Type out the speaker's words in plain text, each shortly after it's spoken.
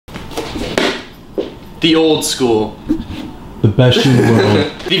The old school. The best shoe in the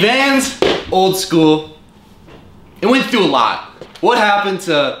world. The Vans old school. It went through a lot. What happened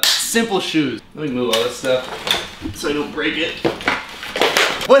to simple shoes? Let me move all this stuff so I don't break it.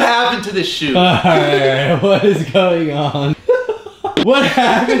 What happened to this shoe? Alright, what is going on? What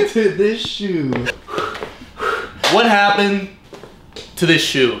happened to this shoe? What happened to this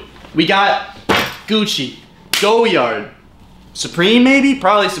shoe? We got Gucci, Goyard, Supreme maybe?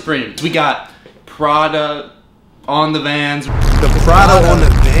 Probably Supreme. We got Prada on the Vans. The Prada on the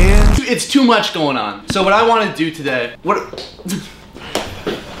Vans? It's too much going on. So what I want to do today,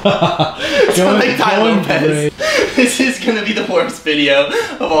 This is gonna be the worst video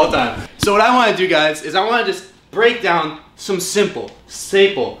of all time. So what I want to do, guys, is I want to just break down some simple,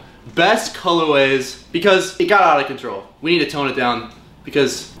 staple, best colorways because it got out of control. We need to tone it down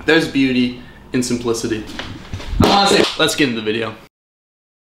because there's beauty in simplicity. I want to say, let's get into the video.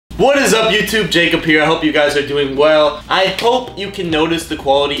 What is up, YouTube? Jacob here. I hope you guys are doing well. I hope you can notice the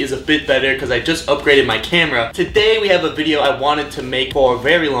quality is a bit better because I just upgraded my camera. Today we have a video I wanted to make for a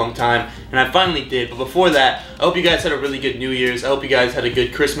very long time, and I finally did. But before that, I hope you guys had a really good New Year's. I hope you guys had a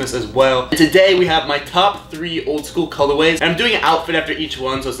good Christmas as well. And today we have my top 3 old school colorways, and I'm doing an outfit after each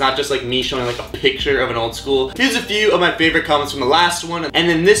one, so it's not just like me showing like a picture of an old school. Here's a few of my favorite comments from the last one, and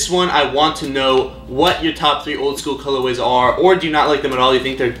in this one I want to know what your top 3 old school colorways are, or do you not like them at all? You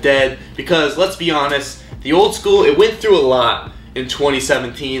think they're dead? Because let's be honest, the old school, it went through a lot in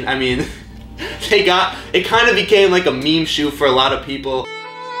 2017. I mean, it kind of became like a meme shoe for a lot of people.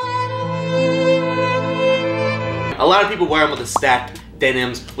 A lot of people wear them with the stacked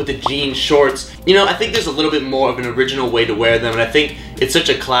denims, with the jean shorts. You know, I think there's a little bit more of an original way to wear them, and I think it's such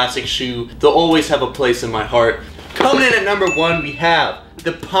a classic shoe. They'll always have a place in my heart. Coming in at number 1, we have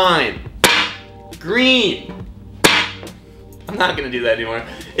the Pine Green. I'm not gonna do that anymore.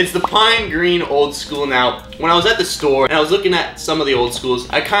 It's the Pine Green old school. Now, when I was at the store and I was looking at some of the old schools,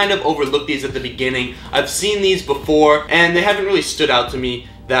 I kind of overlooked these at the beginning. I've seen these before and they haven't really stood out to me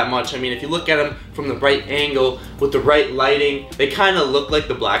that much. I mean, if you look at them from the right angle with the right lighting, they kind of look like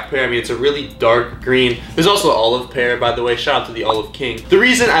the black pair. I mean, it's a really dark green. There's also an olive pair, by the way. Shout out to the Olive King. The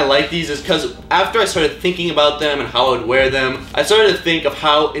reason I like these is because after I started thinking about them and how I would wear them, I started to think of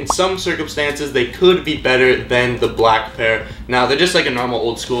how in some circumstances they could be better than the black pair. Now, they're just like a normal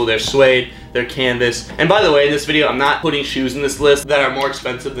old school. They're suede, they're canvas. And by the way, in this video, I'm not putting shoes in this list that are more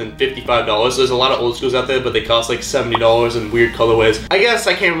expensive than $55. There's a lot of old schools out there, but they cost like $70 in weird colorways. I guess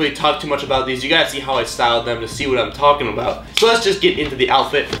I can't really talk too much about these. You gotta see how I styled them to see what I'm talking about. So let's just get into the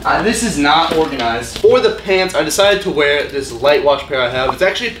outfit. This is not organized. For the pants, I decided to wear this light wash pair I have. It's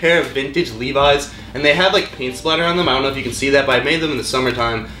actually a pair of vintage Levi's, and they have like paint splatter on them. I don't know if you can see that, but I made them in the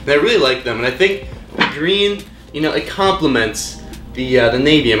summertime, and I really like them. And I think the green, you know, it complements the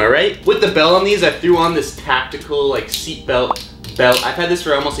navy, am I right? With the belt on these, I threw on this tactical like seat belt. I've had this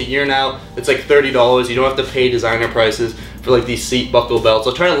for almost a year now. It's like $30. You don't have to pay designer prices for like these seat buckle belts.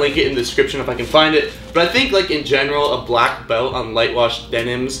 I'll try to link it in the description if I can find it. But I think like in general, a black belt on light wash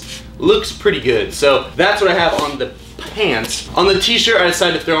denims looks pretty good. So that's what I have on the pants. On the t-shirt, I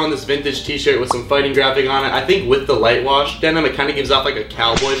decided to throw on this vintage t-shirt with some fighting graphic on it. I think with the light wash denim, it kind of gives off like a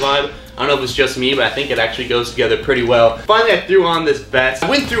cowboy vibe. I don't know if it's just me, but I think it actually goes together pretty well. Finally, I threw on this vest. I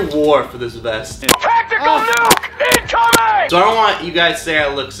went through war for this vest. Tactical nuke incoming! So I don't want you guys to say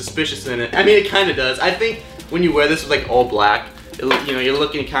I look suspicious in it. I mean, it kind of does. I think when you wear this with like all black, you know, you're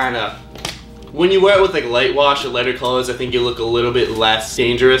looking kind of... When you wear it with like light wash or lighter colors, I think you look a little bit less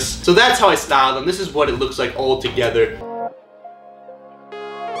dangerous. So that's how I styled them. This is what it looks like all together.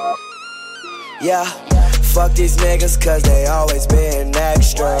 Yeah, fuck these niggas cause they always been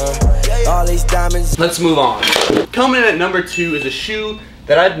extra. All these diamonds. Let's move on. Coming in at number 2 is a shoe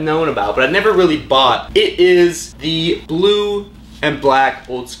that I've known about, but I've never really bought. It is the blue and black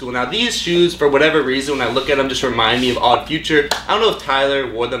old school. Now these shoes, for whatever reason, when I look at them, just remind me of Odd Future. I don't know if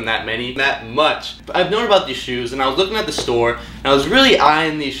Tyler wore them that much, but I've known about these shoes, and I was looking at the store, and I was really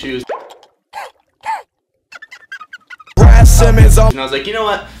eyeing these shoes. And I was like, you know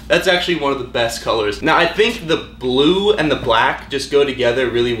what? That's actually one of the best colors. Now, I think the blue and the black just go together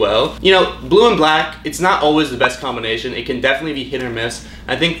really well. You know, blue and black, it's not always the best combination. It can definitely be hit or miss.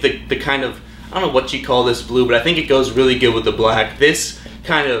 I think the kind of, I don't know what you call this blue, but I think it goes really good with the black. This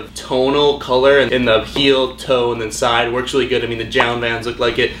kind of tonal color in the heel, toe, and then side works really good. I mean, the Jown Vans look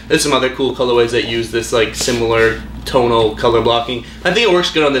like it. There's some other cool colorways that use this like similar tonal color blocking. I think it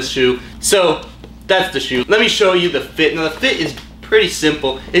works good on this shoe. So that's the shoe. Let me show you the fit. Now the fit is pretty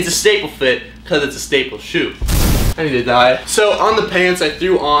simple. It's a staple fit because it's a staple shoe. I need to die. So on the pants, I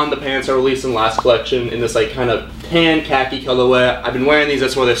threw on the pants I released in the last collection in this like kind of tan khaki colorway. I've been wearing these,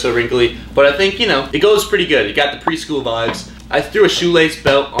 that's why they're so wrinkly. But I think, you know, it goes pretty good. You got the preschool vibes. I threw a shoelace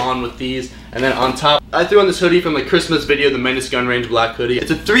belt on with these. And then on top, I threw on this hoodie from the Christmas video, the Menace Gun Range black hoodie.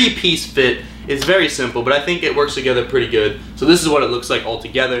 It's a 3-piece fit. It's very simple, but I think it works together pretty good. So this is what it looks like all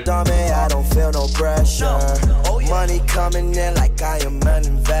together. I don't feel no pressure. Money coming in like I am an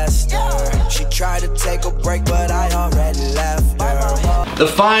investor. She tried to take a break, but I already left her. The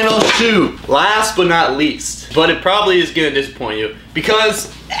final shoe, last but not least, but it probably is gonna disappoint you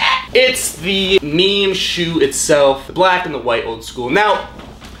because it's the meme shoe itself, the black and the white Old Skool. Now,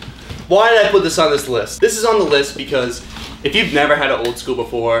 why did I put this on this list? This is on the list because if you've never had an Old Skool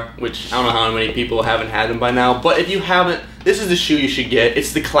before, which I don't know how many people haven't had them by now, but if you haven't, this is the shoe you should get.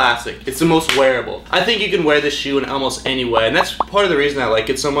 It's the classic. It's the most wearable. I think you can wear this shoe in almost any way, and that's part of the reason I like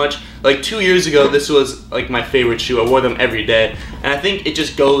it so much. Like 2 years ago, this was like my favorite shoe. I wore them every day, and I think it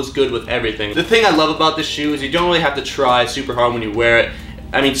just goes good with everything. The thing I love about this shoe is you don't really have to try super hard when you wear it.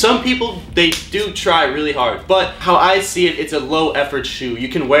 I mean, some people, they do try really hard, but how I see it, it's a low effort shoe. You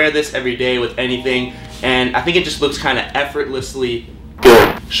can wear this every day with anything, and I think it just looks kind of effortlessly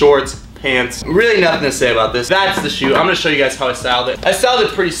good. Shorts, pants, really nothing to say about this. That's the shoe. I'm gonna show you guys how I styled it. I styled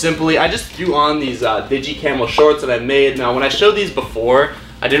it pretty simply. I just threw on these Digi Camel shorts that I made. Now, when I showed these before,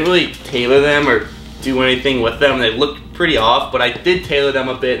 I didn't really tailor them or do anything with them. They looked pretty off, but I did tailor them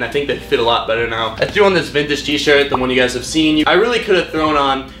a bit, and I think they fit a lot better now. I threw on this vintage t-shirt, the one you guys have seen. I really could have thrown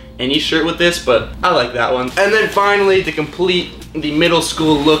on any shirt with this, but I like that one. And then finally, to complete the middle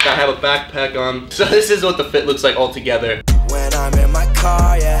school look, I have a backpack on. So this is what the fit looks like all together. When I'm in my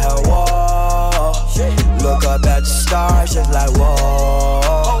car, yeah, whoa. Look up at the stars, just like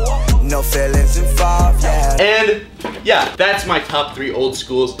whoa. No feelings involved, yeah. And yeah, that's my top 3 Old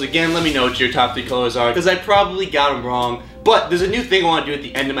Skools. Again, let me know what your top 3 colors are, because I probably got them wrong. But there's a new thing I want to do at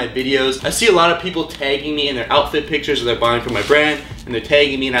the end of my videos. I see a lot of people tagging me in their outfit pictures that they're buying from my brand, and they're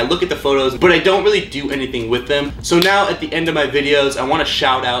tagging me, and I look at the photos, but I don't really do anything with them. So now at the end of my videos, I want to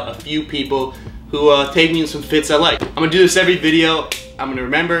shout out a few people who tag me in some fits I like. I'm gonna do this every video. I'm gonna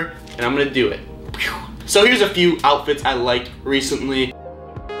remember, and I'm gonna do it. So here's a few outfits I liked recently.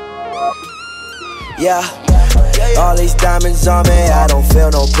 Yeah, all these diamonds on me, I don't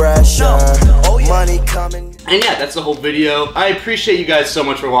feel no pressure. Money coming. And yeah, that's the whole video. I appreciate you guys so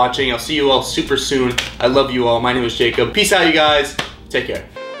much for watching. I'll see you all super soon. I love you all. My name is Jacob. Peace out, you guys. Take care.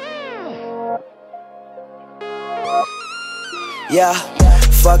 Yeah,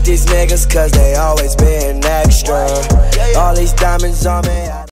 fuck these niggas cause they always been extra. All these diamonds on me.